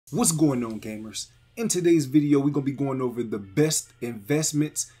What's going on, gamers? In today's video, we're going to be going over the best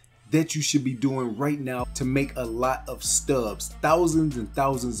investments that you should be doing right now to make a lot of stubs, thousands and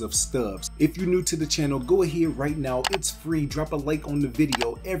thousands of stubs. If you're new to the channel, go ahead right now. It's free. Drop a like on the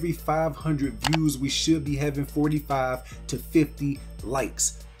video. Every 500 views, we should be having 45 to 50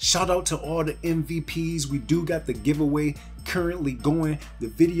 likes. Shout out to all the MVPs. We do got the giveaway currently going. The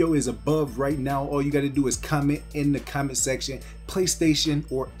video is above right now. All you got to do is comment in the comment section, PlayStation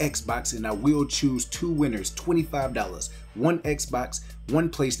or Xbox, and I will choose two winners, $25, one Xbox,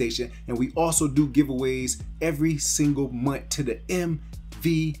 one PlayStation, and we also do giveaways every single month to the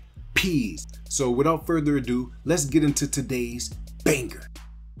MVPs. So without further ado, let's get into today's banger.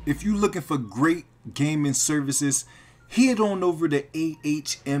 If you're looking for great gaming services, head on over to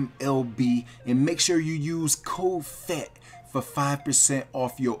MLB and make sure you use code PHAT for 5%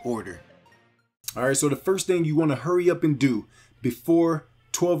 off your order. All right, so the first thing you want to hurry up and do before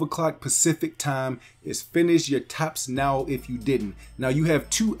 12 o'clock Pacific time is finish your tops now if you didn't. Now you have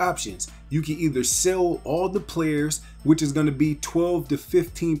two options. You can either sell all the players, which is going to be 12 to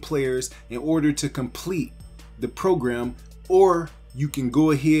 15 players in order to complete the program, or you can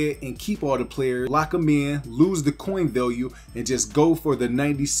go ahead and keep all the players, lock them in, lose the coin value, and just go for the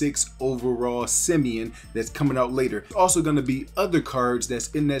 96 overall Simeon that's coming out later. There's also going to be other cards that's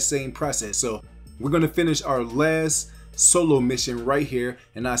in that same process. So we're going to finish our last solo mission right here,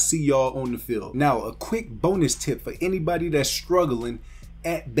 and I'll see y'all on the field. Now, a quick bonus tip for anybody that's struggling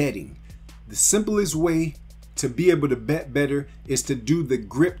at betting. The simplest way to be able to bet better is to do the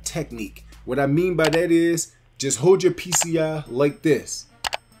grip technique. What I mean by that is, just hold your PCI like this.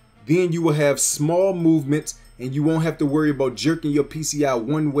 Then you will have small movements and you won't have to worry about jerking your PCI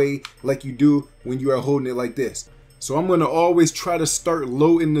one way like you do when you are holding it like this. So I'm gonna always try to start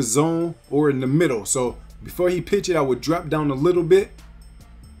low in the zone or in the middle. So before he pitch it, I would drop down a little bit.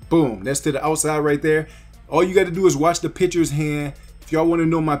 Boom, that's to the outside right there. All you gotta do is watch the pitcher's hand. If y'all wanna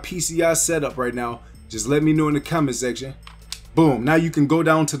know my PCI setup right now, just let me know in the comment section. Boom, now you can go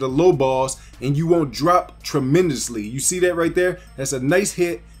down to the low balls and you won't drop tremendously. You see that right there? That's a nice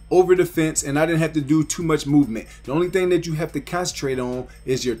hit over the fence, and I didn't have to do too much movement. The only thing that you have to concentrate on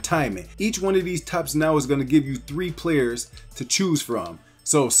is your timing. Each one of these tops now is gonna give you 3 players to choose from.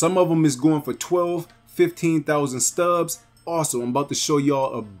 So some of them is going for 12, 15,000 stubs. Also, I'm about to show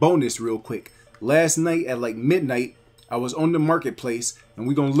y'all a bonus real quick. Last night at like midnight, I was on the marketplace and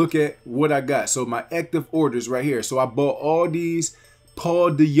we're going to look at what I got. So my active orders right here. So I bought all these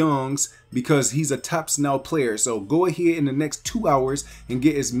Paul DeYoungs because he's a Topps Now player. So go ahead in the next 2 hours and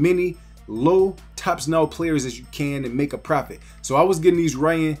get as many low Topps Now players as you can and make a profit. So I was getting these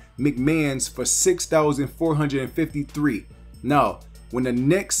Ryan McMahons for 6,453. Now, when the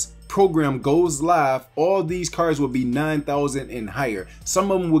next program goes live, all these cards will be 9,000 and higher.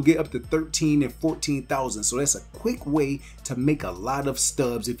 Some of them will get up to 13 and 14,000. So that's a quick way to make a lot of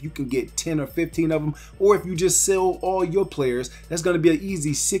stubs if you can get 10 or 15 of them, or if you just sell all your players, that's going to be an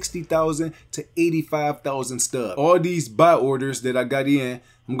easy 60,000 to 85,000 stubs. All these buy orders that I got in,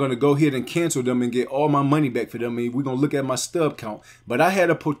 I'm going to go ahead and cancel them and get all my money back for them. And we're going to look at my stub count. But I had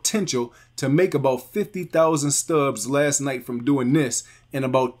a potential to make about 50,000 stubs last night from doing this in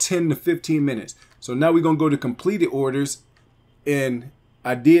about 10 to 15 minutes. So now we're going to go to completed orders. And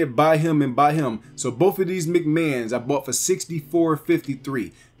I did buy him and buy him. So both of these McMahons I bought for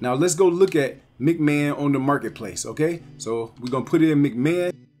 $64.53. Now let's go look at McMahon on the marketplace. Okay, so we're going to put in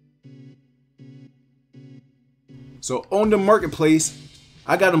McMahon. So on the marketplace,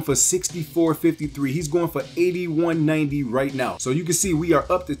 I got him for $64.53. He's going for $81.90 right now. So you can see we are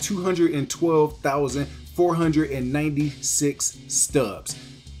up to 212,496 stubs.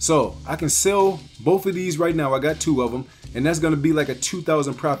 So I can sell both of these right now. I got 2 of them, and that's going to be like a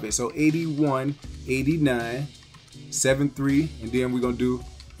 2,000 profit. So 81, 89, 73, and then we're going to do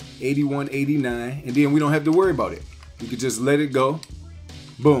 81, 89, and then we don't have to worry about it. We could just let it go.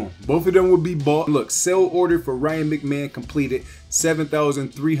 Boom, both of them will be bought. Look, sell order for Ryan McMahon completed,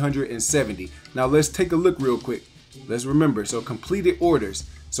 7,370. Now let's take a look real quick. Let's remember, so completed orders.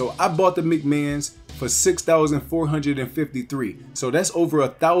 So I bought the McMahons for 6,453. So that's over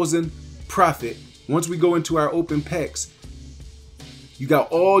 1,000 profit. Once we go into our open packs, you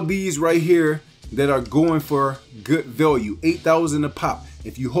got all these right here that are going for good value, 8,000 a pop.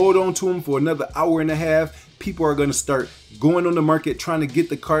 If you hold on to them for another hour and a half, people are going to start going on the market trying to get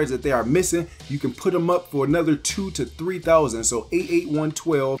the cards that they are missing. You can put them up for another 2,000 to 3,000. So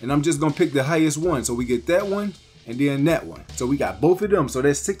 88112, and I'm just going to pick the highest one. So we get that one and then that one. So we got both of them. So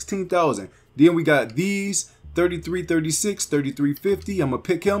that's 16,000. Then we got these 3336, 3350. I'm going to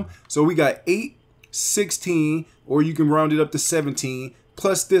pick him. So we got 8, 16, or you can round it up to 17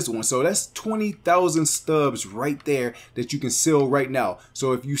 plus this one. So that's 20,000 stubs right there that you can sell right now.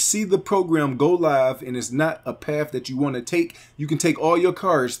 So if you see the program go live and it's not a path that you want to take, you can take all your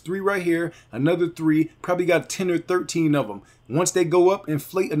cards, 3 right here, another 3, probably got 10 or 13 of them. Once they go up,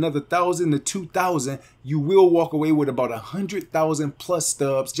 inflate another 1,000 to 2,000, you will walk away with about 100,000 plus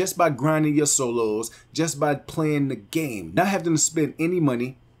stubs just by grinding your solos, just by playing the game, not having to spend any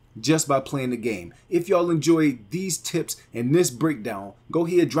money, just by playing the game. If y'all enjoyed these tips and this breakdown, go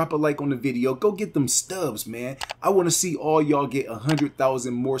ahead, drop a like on the video. Go get them stubs, man. I want to see all y'all get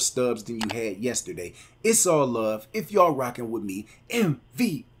 100,000 more stubs than you had yesterday. It's all love. If y'all rocking with me,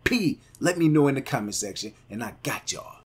 MVP, let me know in the comment section, and I got y'all.